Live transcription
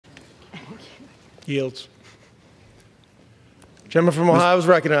Yields. Gentleman from Ohio is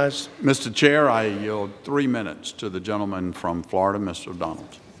recognized. Mr. Chair, I yield 3 minutes to the gentleman from Florida, Mr.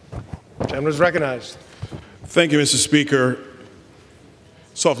 Donalds. Gentleman is recognized. Thank you, Mr. Speaker.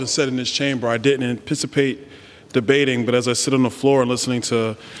 It's often said in this chamber, I didn't anticipate debating, but as I sit on the floor and listening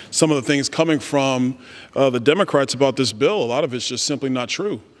to some of the things coming from the Democrats about this bill, a lot of it's just simply not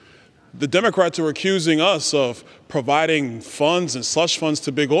true. The Democrats are accusing us of providing funds and slush funds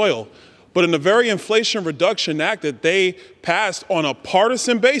to big oil. But in the very Inflation Reduction Act that they passed on a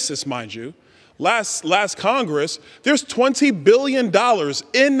partisan basis, mind you, last Congress, there's $20 billion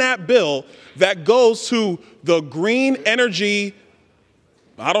in that bill that goes to the green energy,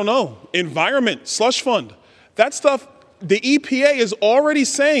 environment slush fund. That stuff, the EPA is already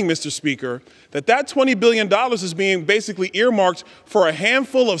saying, Mr. Speaker, that $20 billion is being basically earmarked for a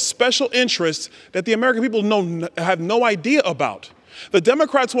handful of special interests that the American people have no idea about. The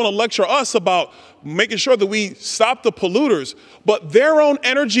Democrats want to lecture us about making sure that we stop the polluters, but their own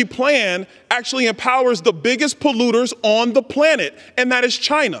energy plan actually empowers the biggest polluters on the planet, and that is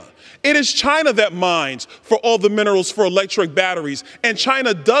China. It is China that mines for all the minerals for electric batteries, and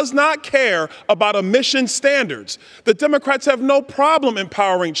China does not care about emission standards. The Democrats have no problem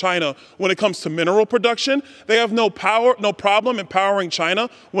empowering China when it comes to mineral production. They have no problem empowering China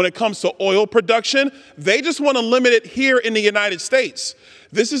when it comes to oil production. They just want to limit it here in the United States.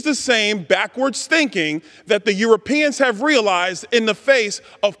 This is the same backwards thinking that the Europeans have realized in the face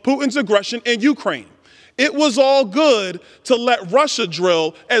of Putin's aggression in Ukraine. It was all good to let Russia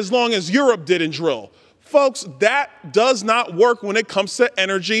drill as long as Europe didn't drill. Folks, that does not work when it comes to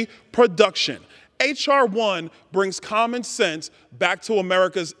energy production. HR1 brings common sense back to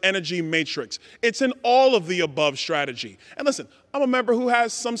America's energy matrix. It's an all of the above strategy. And listen, I'm a member who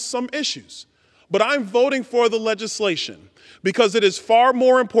has some issues, but I'm voting for the legislation because it is far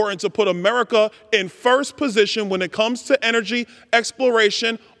more important to put America in first position when it comes to energy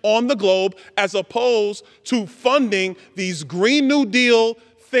exploration on the globe, as opposed to funding these Green New Deal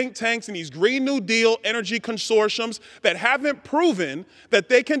think tanks and these Green New Deal energy consortiums that haven't proven that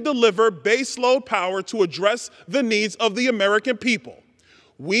they can deliver baseload power to address the needs of the American people.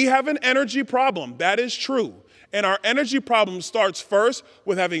 We have an energy problem, that is true. And our energy problem starts first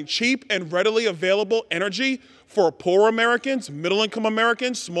with having cheap and readily available energy for poor Americans, middle-income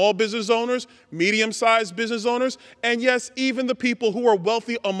Americans, small business owners, medium-sized business owners, and yes, even the people who are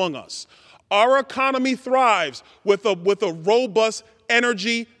wealthy among us. Our economy thrives with a robust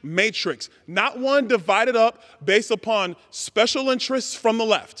energy matrix, not one divided up based upon special interests from the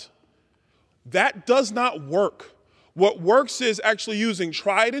left. That does not work. What works is actually using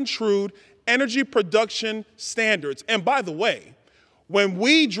tried and true energy production standards. And by the way, when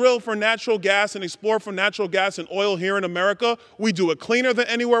we drill for natural gas and explore for natural gas and oil here in America, we do it cleaner than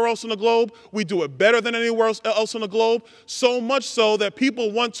anywhere else in the globe. We do it better than anywhere else in the globe, so much so that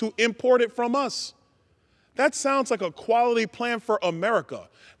people want to import it from us. That sounds like a quality plan for America,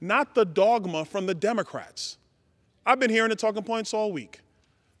 not the dogma from the Democrats. I've been hearing the talking points all week.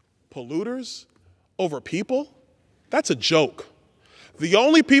 Polluters over people? That's a joke. The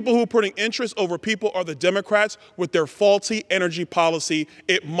only people who are putting interest over people are the Democrats with their faulty energy policy.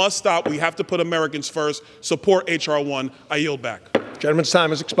 It must stop. We have to put Americans first. Support HR1. I yield back. Gentleman's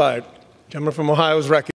time has expired. Gentleman from Ohio is recognized.